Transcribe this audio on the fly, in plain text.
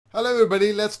Hello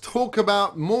everybody, let's talk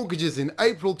about mortgages in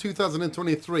April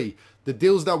 2023. The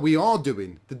deals that we are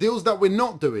doing, the deals that we're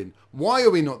not doing. Why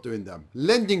are we not doing them?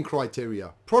 Lending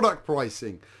criteria, product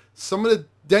pricing, some of the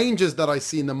dangers that I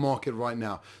see in the market right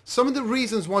now. Some of the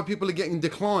reasons why people are getting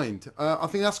declined. I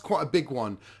think that's quite a big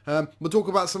one. We'll talk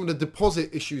about some of the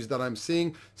deposit issues that I'm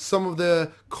seeing, some of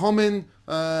the common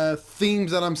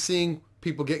themes that I'm seeing,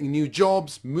 people getting new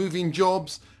jobs, moving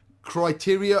jobs,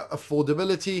 criteria,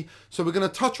 affordability. So we're going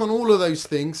to touch on all of those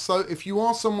things. So if you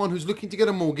are someone who's looking to get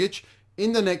a mortgage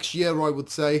in the next year, I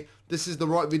would say this is the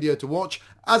right video to watch.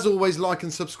 As always, like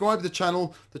and subscribe to the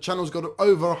channel. The channel's got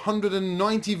over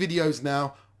 190 videos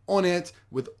now on it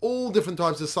with all different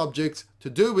types of subjects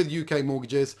to do with UK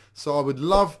mortgages. So I would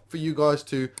love for you guys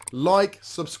to like,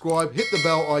 subscribe, hit the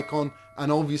bell icon,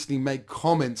 and obviously make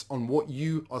comments on what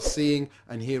you are seeing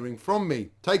and hearing from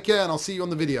me. Take care, and I'll see you on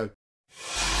the video.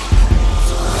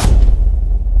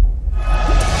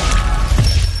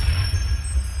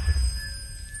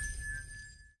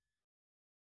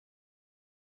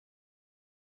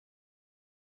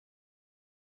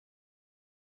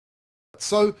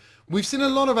 So we've seen a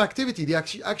lot of activity. The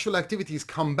actual activities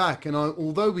come back, and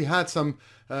although we had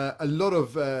a lot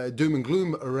of doom and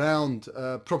gloom around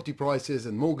property prices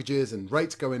and mortgages and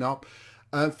rates going up,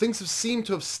 things have seemed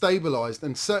to have stabilized,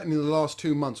 and certainly in the last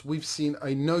 2 months we've seen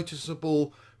a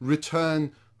noticeable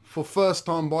return for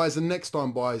first-time buyers and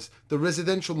next-time buyers. The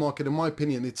residential market, in my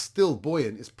opinion, it's still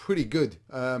buoyant. It's pretty good.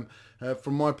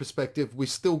 From my perspective, we've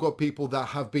still got people that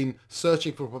have been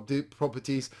searching for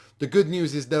properties. The good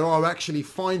news is they are actually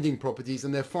finding properties,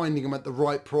 and they're finding them at the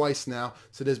right price now.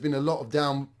 So there's been a lot of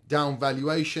down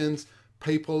valuations.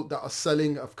 People that are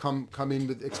selling have come in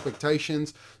with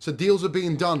expectations. So deals are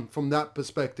being done from that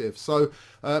perspective. So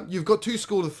you've got two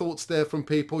schools of thoughts there from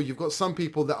people. You've got some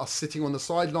people that are sitting on the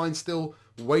sidelines still,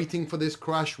 waiting for this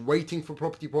crash, waiting for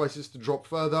property prices to drop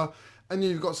further. And then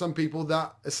you've got some people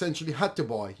that essentially had to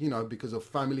buy, you know, because of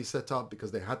family setup, because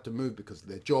they had to move, because of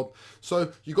their job.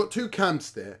 So you've got two camps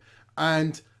there,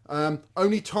 and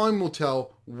only time will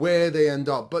tell where they end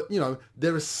up. But, you know,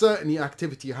 there is certainly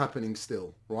activity happening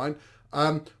still, right?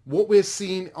 What we're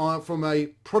seeing from a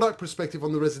product perspective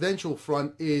on the residential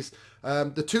front is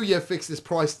the 2-year fix is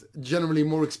priced generally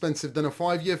more expensive than a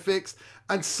 5-year fix,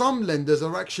 and some lenders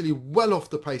are actually well off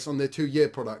the pace on their 2-year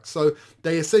products, so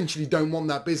they essentially don't want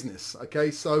that business.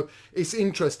 Okay, so it's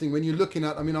interesting when you're looking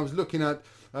at, I mean, I was looking at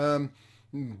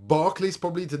Barclays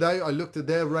probably today. I looked at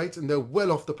their rates and they're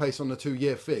well off the pace on the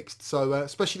 2-year fixed, so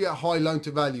especially at high loan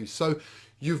to value. So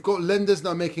you've got lenders that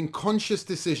are making conscious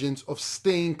decisions of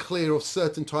staying clear of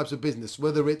certain types of business,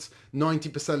 whether it's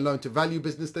 90% loan to value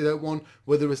business they don't want,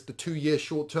 whether it's the 2-year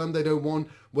short term they don't want,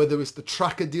 whether it's the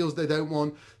tracker deals they don't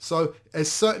want. So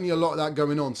there's certainly a lot of that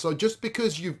going on. So just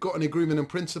because you've got an agreement in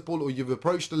principle, or you've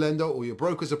approached a lender, or your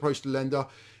broker's approached a lender,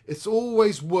 it's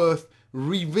always worth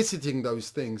revisiting those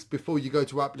things before you go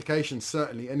to application,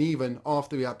 certainly, and even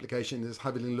after the application is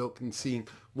having a look and seeing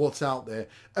what's out there.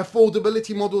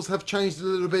 Affordability models have changed a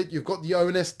little bit. You've got the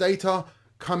ONS data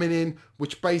coming in,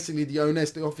 which basically the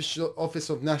ONS, the Office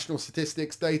of National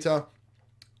Statistics data,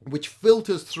 which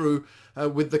filters through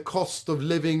with the cost of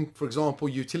living, for example,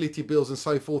 utility bills and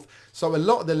so forth. So a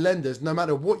lot of the lenders, no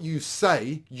matter what you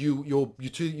say your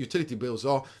utility bills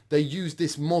are, they use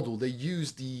this model. They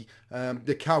use the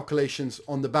calculations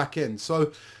on the back end.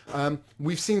 So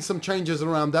we've seen some changes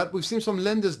around that. We've seen some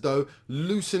lenders, though,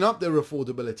 loosen up their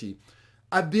affordability.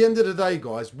 At the end of the day,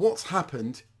 guys, what's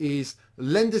happened is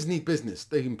lenders need business.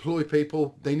 They employ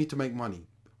people. They need to make money.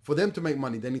 For them to make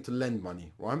money, they need to lend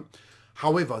money, right?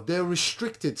 However, they're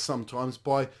restricted sometimes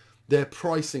by their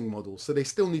pricing model. So they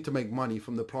still need to make money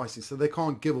from the prices. So they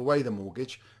can't give away the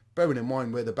mortgage. Bearing in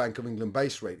mind where the Bank of England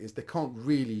base rate is, they can't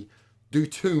really do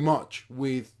too much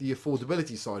with the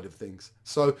affordability side of things.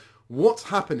 So what's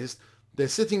happened is they're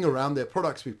sitting around, their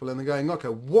products people, and they're going, okay,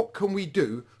 what can we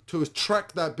do to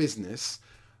attract that business,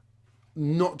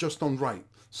 not just on rate?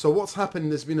 So what's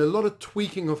happened, there's been a lot of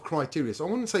tweaking of criteria. So I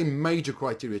wouldn't say major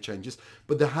criteria changes,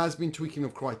 but there has been tweaking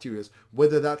of criteria,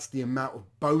 whether that's the amount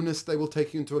of bonus they will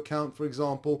take into account, for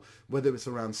example, whether it's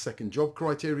around second job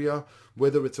criteria,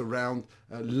 whether it's around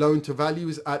loan to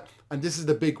values at, and this is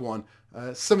the big one,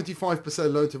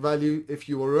 75% loan to value. If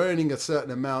you are earning a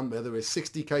certain amount, whether it's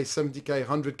 60K, 70K,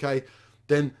 100K,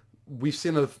 then we've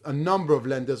seen a number of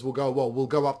lenders will go, well, we'll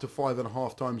go up to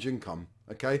 5.5 times income.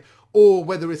 Okay, or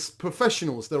whether it's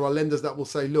professionals, there are lenders that will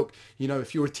say, look, you know,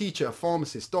 if you're a teacher, a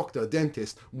pharmacist, doctor, a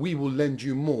dentist, we will lend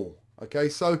you more. Okay,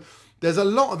 so there's a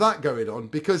lot of that going on,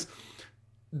 because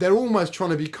they're almost trying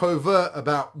to be covert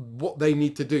about what they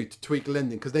need to do to tweak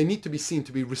lending, because they need to be seen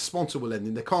to be responsible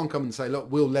lending. They can't come and say,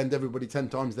 look, we'll lend everybody 10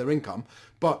 times their income.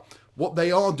 But what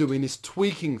they are doing is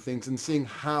tweaking things and seeing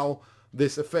how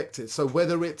this affects it. So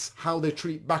whether it's how they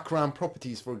treat background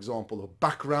properties, for example, or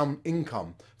background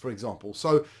income, for example,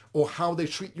 so, or how they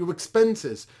treat your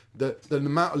expenses, the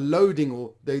amount of loading,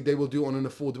 or they will do on an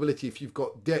affordability if you've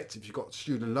got debt, if you've got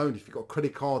student loan, if you've got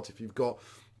credit cards, if you've got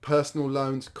personal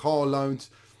loans, car loans,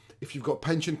 if you've got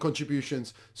pension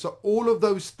contributions. So all of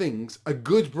those things, a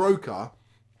good broker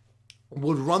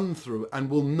will run through and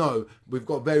will know. We've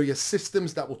got various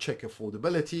systems that will check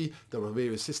affordability. There are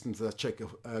various systems that check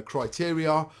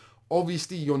criteria.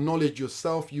 Obviously, your knowledge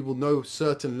yourself, you will know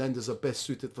certain lenders are best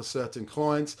suited for certain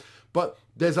clients, but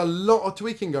there's a lot of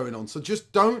tweaking going on. So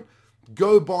just don't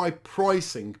go by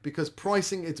pricing, because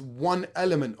pricing is one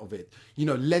element of it. You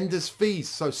know, lenders' fees.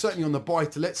 So certainly on the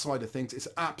buy-to-let side of things, it's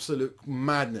absolute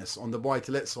madness on the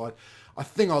buy-to-let side. I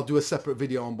think I'll do a separate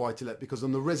video on buy-to-let, because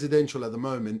on the residential at the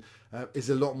moment is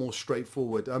a lot more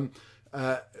straightforward.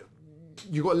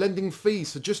 You've got lending fees,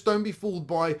 so just don't be fooled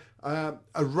by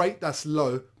a rate that's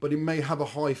low, but it may have a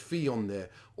high fee on there.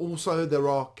 Also, there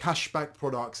are cashback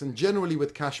products, and generally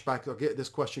with cashback, I get this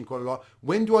question quite a lot.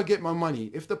 When do I get my money?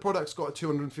 If the product's got a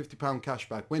 £250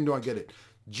 cashback, when do I get it?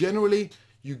 Generally,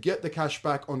 you get the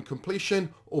cashback on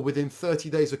completion, or within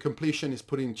 30 days of completion is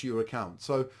put into your account.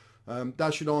 So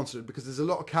that should answer it, because there's a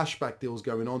lot of cashback deals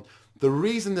going on. The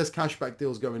reason there's cashback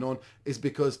deals going on is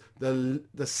because the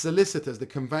solicitors, the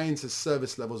conveyancers'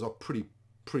 service levels are pretty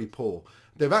poor.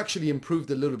 They've actually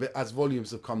improved a little bit as volumes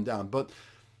have come down, but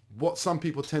what some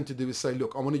people tend to do is say,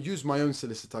 look, I want to use my own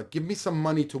solicitor. Give me some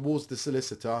money towards the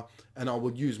solicitor and I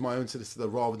will use my own solicitor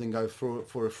rather than go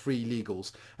for a free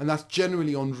legals. And that's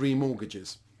generally on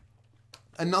remortgages.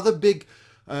 Another big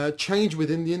change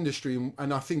within the industry,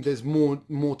 and I think there's more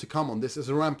to come on this, is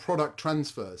around product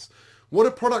transfers. What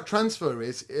a product transfer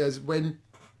is when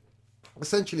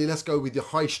essentially, let's go with your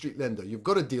high street lender. You've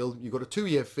got a deal, you've got a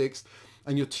 2-year fixed,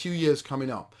 and your 2 years coming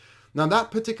up. Now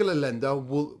that particular lender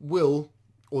will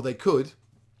or they could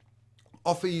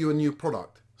offer you a new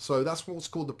product. So that's what's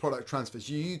called the product transfers.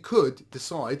 You could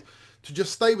decide to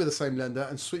just stay with the same lender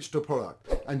and switch to a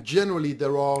product. And generally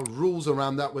there are rules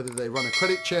around that, whether they run a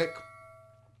credit check,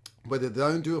 whether they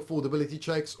don't do affordability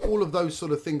checks, all of those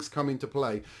sort of things come into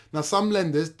play. Now, some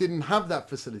lenders didn't have that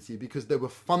facility because they were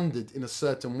funded in a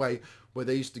certain way, where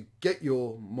they used to get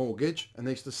your mortgage and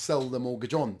they used to sell the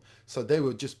mortgage on. So they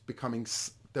were just becoming,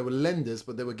 they were lenders,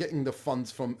 but they were getting the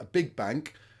funds from a big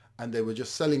bank and they were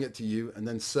just selling it to you and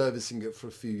then servicing it for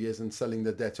a few years and selling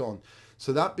the debt on.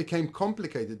 So that became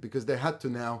complicated because they had to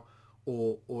now,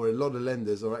 or a lot of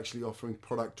lenders are actually offering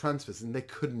product transfers, and they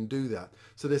couldn't do that.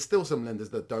 So there's still some lenders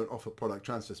that don't offer product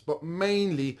transfers, but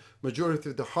mainly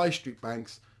majority of the high street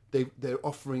banks, they're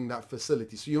offering that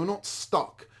facility. So you're not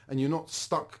stuck, and you're not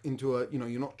stuck into a,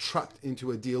 you're not trapped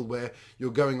into a deal where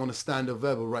you're going on a standard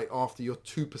variable rate after your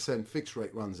 2% fixed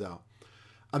rate runs out.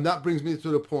 And that brings me to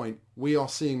the point, we are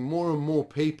seeing more and more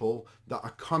people that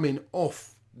are coming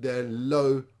off their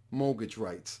low mortgage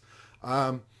rates.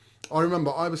 I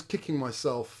remember I was kicking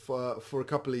myself for a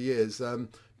couple of years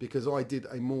because I did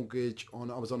a mortgage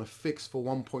I was on a fix for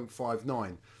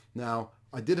 1.59. Now,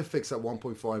 I did a fix at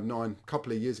 1.59 a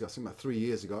couple of years ago, I think about 3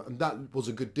 years ago, and that was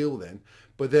a good deal then.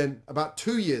 But then about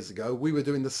 2 years ago, we were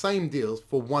doing the same deals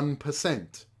for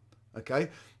 1%. Okay,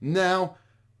 now,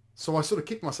 so I sort of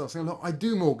kicked myself saying, look, I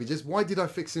do mortgages. Why did I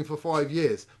fix in for 5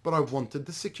 years? But I wanted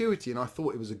the security and I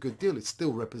thought it was a good deal. It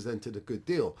still represented a good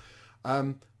deal.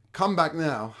 Come back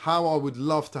now, how I would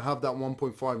love to have that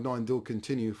 1.59 deal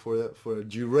continue for a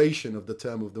duration of the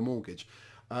term of the mortgage.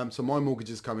 So my mortgage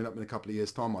is coming up in a couple of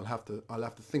years' time. I'll have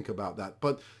to think about that.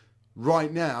 But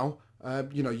right now,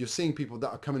 you're seeing people that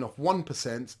are coming off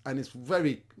 1%, and it's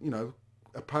very,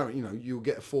 apparent. You'll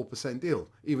get a 4% deal,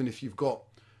 even if you've got,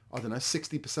 I don't know,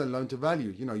 60% loan to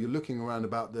value. You're looking around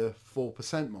about the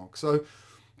 4% mark. So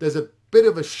there's a bit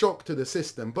of a shock to the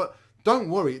system, but don't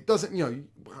worry, it doesn't,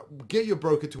 get your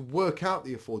broker to work out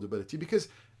the affordability, because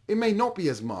it may not be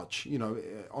as much,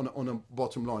 on a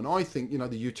bottom line. I think,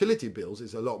 the utility bills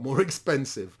is a lot more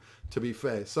expensive, to be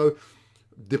fair. So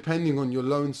depending on your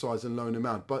loan size and loan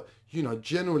amount, but,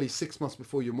 generally 6 months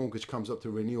before your mortgage comes up to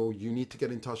renewal, you need to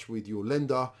get in touch with your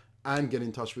lender and get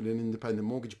in touch with an independent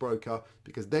mortgage broker,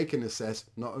 because they can assess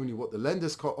not only what the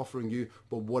lender's offering you,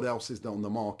 but what else is on the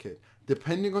market,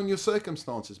 depending on your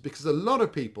circumstances. Because a lot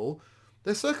of people,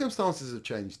 their circumstances have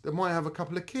changed. They might have a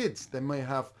couple of kids. They may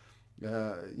have,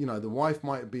 You know, the wife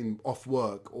might have been off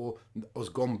work, or has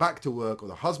gone back to work, or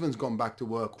the husband's gone back to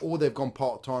work, or they've gone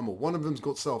part-time, or one of them's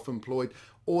got self-employed,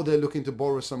 or they're looking to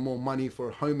borrow some more money for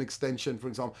a home extension, for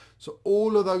example. So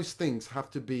all of those things have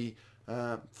to be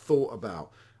thought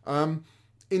about.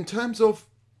 In terms of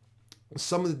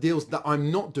some of the deals that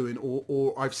I'm not doing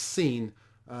or I've seen,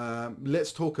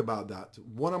 let's talk about that.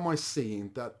 What am I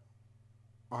seeing that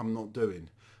I'm not doing?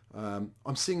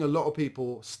 I'm seeing a lot of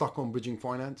people stuck on bridging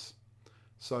finance.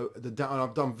 So and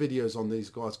I've done videos on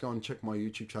these guys. Go and check my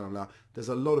YouTube channel now. There's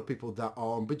a lot of people that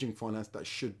are on bridging finance that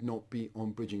should not be on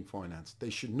bridging finance.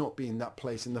 They should not be in that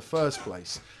place in the first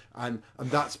place. And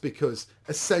that's because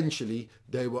essentially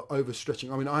they were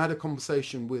overstretching. I mean, I had a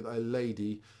conversation with a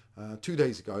lady 2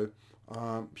 days ago.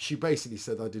 She basically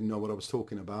said I didn't know what I was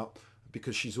talking about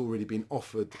because she's already been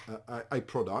offered a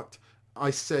product.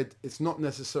 I said it's not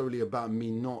necessarily about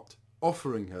me not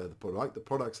offering her the product. The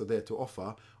products are there to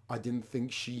offer. I didn't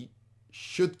think she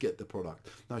should get the product.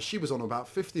 Now, she was on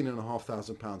about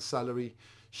 £15,500 salary.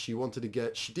 She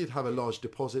did have a large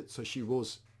deposit, so she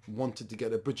wanted to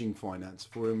get a bridging finance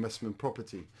for investment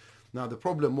property. Now, the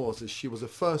problem was that she was a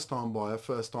first-time buyer,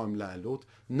 first-time landlord,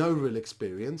 no real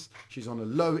experience. She's on a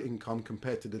low income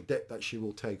compared to the debt that she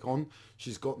will take on.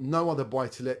 She's got no other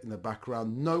buy-to-let in the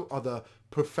background, no other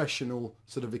professional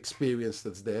sort of experience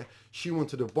that's there. She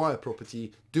wanted to buy a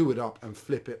property, do it up and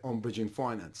flip it on bridging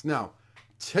finance. Now,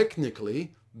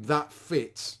 technically, that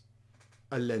fits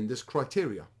a lender's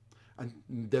criteria. And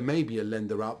there may be a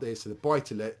lender out there, so the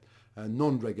buy-to-let,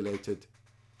 non-regulated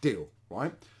deal,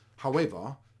 right?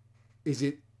 However, is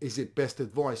it best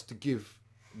advice to give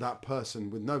that person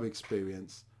with no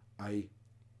experience a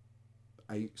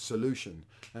solution?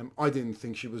 I didn't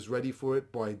think she was ready for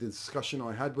it by the discussion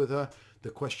I had with her, the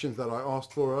questions that I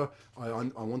asked for her.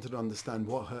 I wanted to understand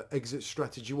what her exit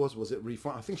strategy was. Was it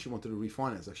refinance? I think she wanted to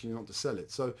refinance, actually, not to sell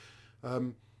it. So,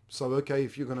 okay,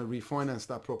 if you're going to refinance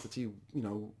that property, you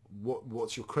know,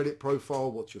 what's your credit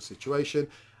profile? What's your situation?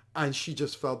 And she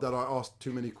just felt that I asked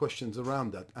too many questions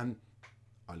around that, and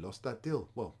I lost that deal.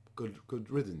 Well, good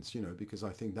riddance, you know, because I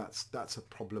think that's a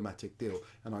problematic deal,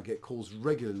 and I get calls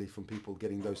regularly from people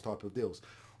getting those type of deals.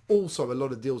 Also, a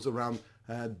lot of deals around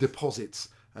deposits,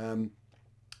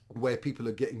 where people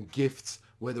are getting gifts,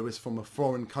 whether it's from a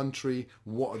foreign country,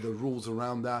 what are the rules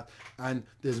around that? And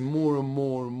there's more and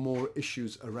more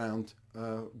issues around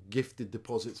gifted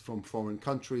deposits from foreign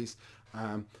countries,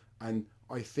 and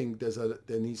I think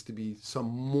there needs to be some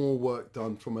more work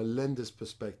done from a lender's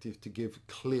perspective to give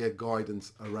clear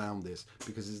guidance around this,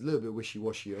 because it's a little bit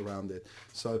wishy-washy around it.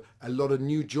 So a lot of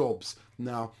new jobs.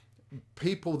 Now,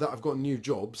 people that have got new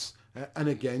jobs, and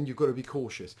again, you've got to be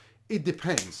cautious. It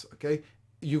depends, okay?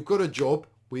 You've got a job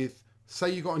with,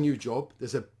 say you got a new job,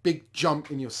 there's a big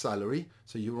jump in your salary.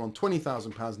 So you were on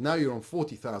 £20,000, now you're on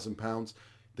 £40,000.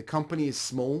 The company is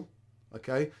small,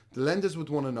 okay? The lenders would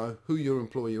want to know who your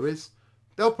employer is.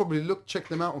 They'll probably check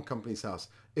them out on Companies House.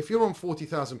 If you're on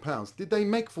 £40,000, did they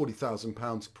make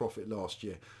 £40,000 profit last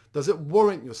year? Does it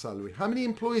warrant your salary? How many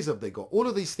employees have they got? All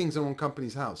of these things are on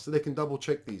Companies House, so they can double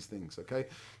check these things, okay?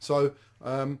 So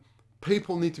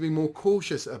people need to be more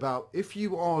cautious about, if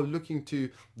you are looking to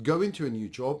go into a new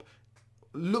job,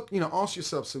 ask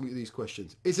yourself some of these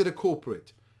questions. Is it a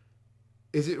corporate?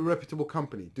 Is it a reputable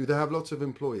company? Do they have lots of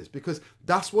employees? Because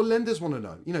that's what lenders want to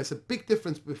know. You know, it's a big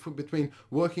difference between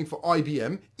working for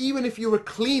IBM, even if you're a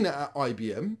cleaner at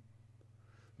IBM,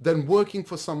 than working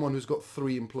for someone who's got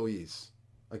 3 employees,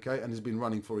 okay, and has been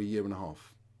running for a year and a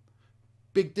half.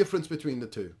 Big difference between the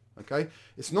two, okay?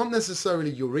 It's not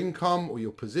necessarily your income or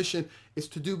your position. It's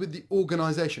to do with the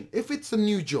organization. If it's a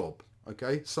new job,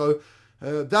 okay, so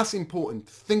that's important.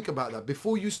 Think about that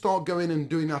before you start going and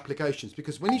doing applications,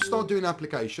 because when you start doing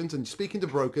applications and speaking to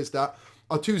brokers that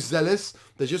are too zealous,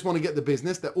 they just want to get the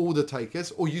business, they're order takers,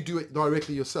 or you do it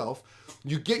directly yourself,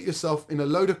 you get yourself in a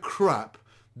load of crap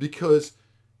because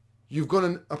you've gone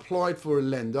and applied for a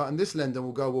lender, and this lender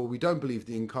will go, well, we don't believe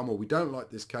the income, or we don't like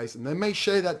this case, and they may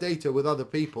share that data with other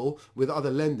people, with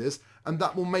other lenders, and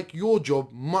that will make your job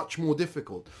much more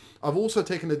difficult. I've also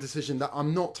taken a decision that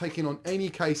I'm not taking on any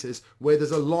cases where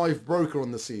there's a live broker on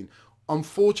the scene.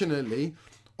 Unfortunately,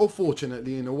 or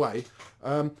fortunately in a way,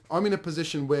 I'm in a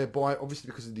position whereby, obviously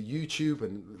because of the YouTube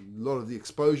and a lot of the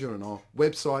exposure on our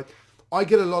website, I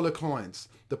get a lot of clients.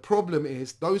 The problem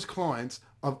is those clients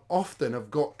often have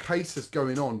got cases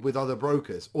going on with other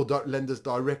brokers or lenders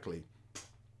directly.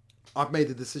 I've made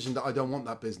a decision that I don't want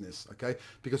that business, okay?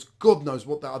 Because God knows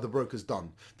what that other broker's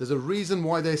done. There's a reason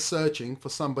why they're searching for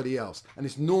somebody else. And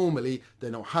it's normally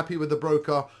they're not happy with the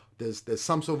broker. There's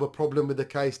some sort of a problem with the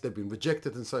case. They've been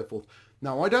rejected and so forth.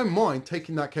 Now, I don't mind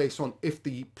taking that case on if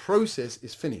the process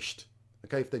is finished.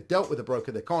 Okay, if they've dealt with a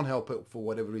broker, they can't help it for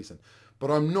whatever reason.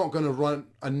 But I'm not going to run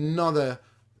another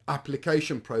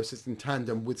application process in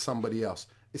tandem with somebody else.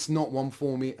 It's not one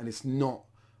for me, and it's not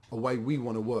a way we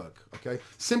want to work. Okay,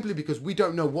 simply because we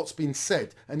don't know what's been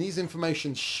said, and these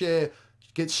information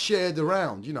gets shared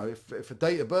around. You know, if a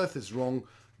date of birth is wrong,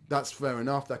 that's fair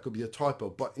enough. That could be a typo.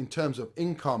 But in terms of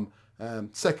income,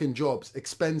 second jobs,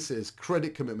 expenses,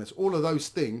 credit commitments, all of those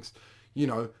things, you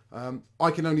know,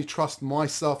 I can only trust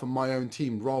myself and my own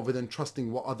team rather than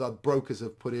trusting what other brokers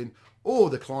have put in or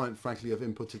the client, frankly, have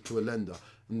inputted to a lender.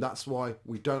 And that's why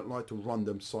we don't like to run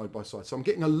them side by side. So I'm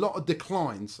getting a lot of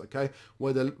declines, okay,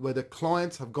 where the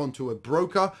clients have gone to a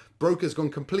broker's gone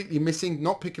completely missing,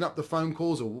 not picking up the phone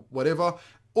calls or whatever,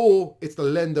 or it's the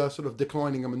lender sort of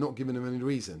declining them and not giving them any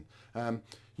reason.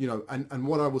 You know, and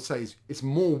what I will say is it's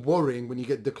more worrying when you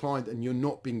get declined and you're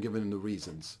not being given the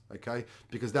reasons, okay?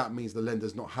 Because that means the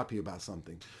lender's not happy about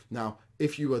something. Now,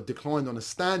 if you are declined on a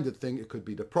standard thing, it could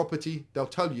be the property. They'll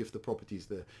tell you if the property's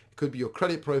there. It could be your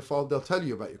credit profile. They'll tell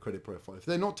you about your credit profile. If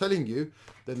they're not telling you,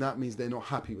 then that means they're not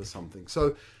happy with something.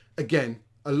 So again,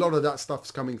 a lot of that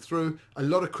stuff's coming through. A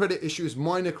lot of credit issues,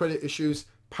 minor credit issues,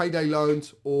 payday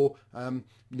loans, or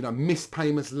you know, missed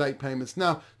payments, late payments.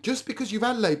 Now, just because you've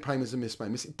had late payments and missed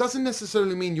payments, it doesn't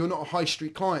necessarily mean you're not a high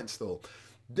street client still.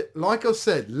 Like I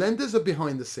said, lenders are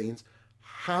behind the scenes,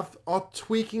 are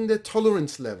tweaking their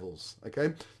tolerance levels,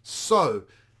 okay? So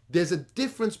there's a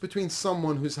difference between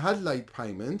someone who's had late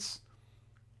payments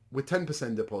with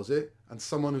 10% deposit and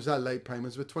someone who's had late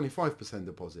payments with 25%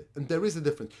 deposit. And there is a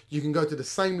difference. You can go to the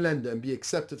same lender and be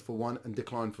accepted for one and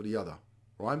decline for the other,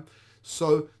 right?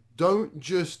 So don't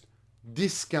just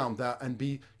discount that and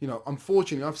be, you know,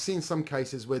 unfortunately, I've seen some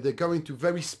cases where they're going to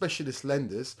very specialist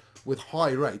lenders with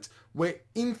high rates, where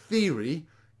in theory,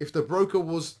 if the broker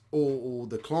was, or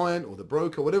the client or the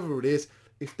broker, whatever it is,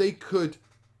 if they could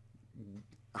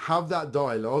have that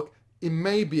dialogue, it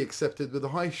may be accepted with the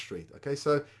high street. Okay,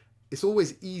 so it's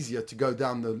always easier to go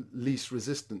down the least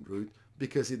resistant route,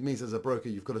 because it means as a broker,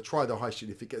 you've got to try the high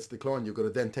street. If it gets declined, you've got to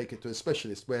then take it to a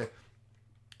specialist, where,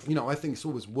 you know, I think it's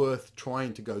always worth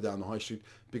trying to go down the high street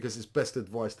because it's best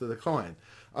advice to the client.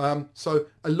 So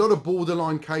a lot of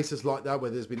borderline cases like that, where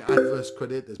there's been adverse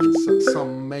credit, there's been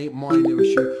some minor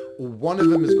issue, or one of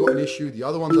them has got an issue, the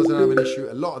other one doesn't have an issue.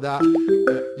 A lot of that,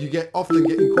 you often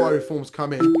get inquiry forms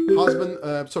come in.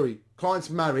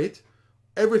 Client's married,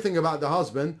 everything about the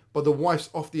husband, but the wife's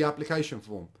off the application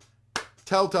form.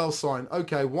 Telltale sign.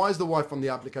 Okay, why is the wife on the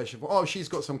application form? Oh, she's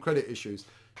got some credit issues.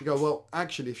 You go, well,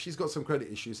 actually, if she's got some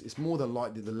credit issues, it's more than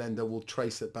likely the lender will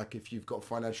trace it back if you've got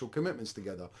financial commitments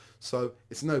together. So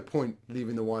it's no point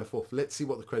leaving the wife off. Let's see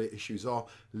what the credit issues are.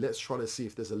 Let's try to see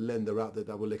if there's a lender out there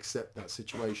that will accept that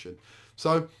situation.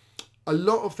 So a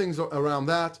lot of things around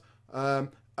that.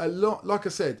 Like I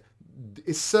said,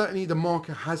 it's certainly, the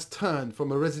market has turned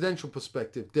from a residential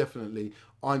perspective. Definitely,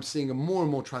 I'm seeing more and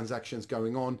more transactions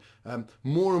going on,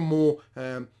 more and more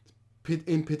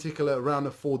in particular around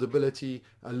affordability.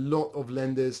 A lot of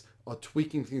lenders are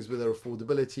tweaking things with their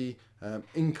affordability.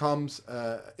 Income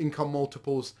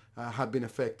multiples have been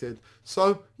affected.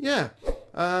 So yeah,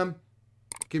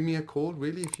 give me a call,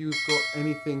 really, if you've got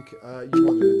anything you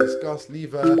want to discuss.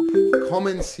 Leave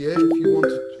comments here if you want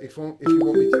to, if you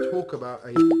want me to talk about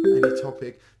any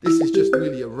topic. This is just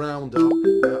really a roundup.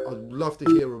 I'd love to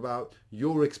hear about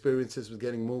your experiences with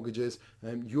getting mortgages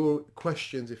and your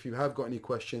questions. If you have got any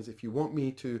questions, if you want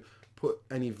me to put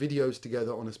any videos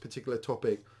together on this particular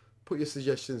topic, put your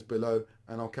suggestions below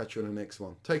and I'll catch you on the next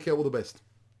one. Take care, all the best.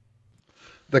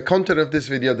 The content of this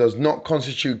video does not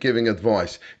constitute giving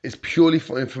advice. It's purely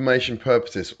for information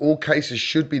purposes. All cases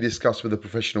should be discussed with a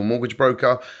professional mortgage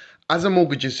broker. As a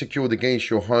mortgage is secured against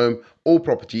your home or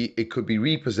property, it could be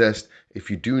repossessed if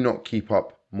you do not keep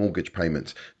up mortgage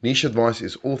payments. Niche advice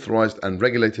is authorized and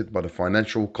regulated by the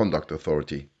Financial Conduct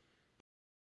Authority.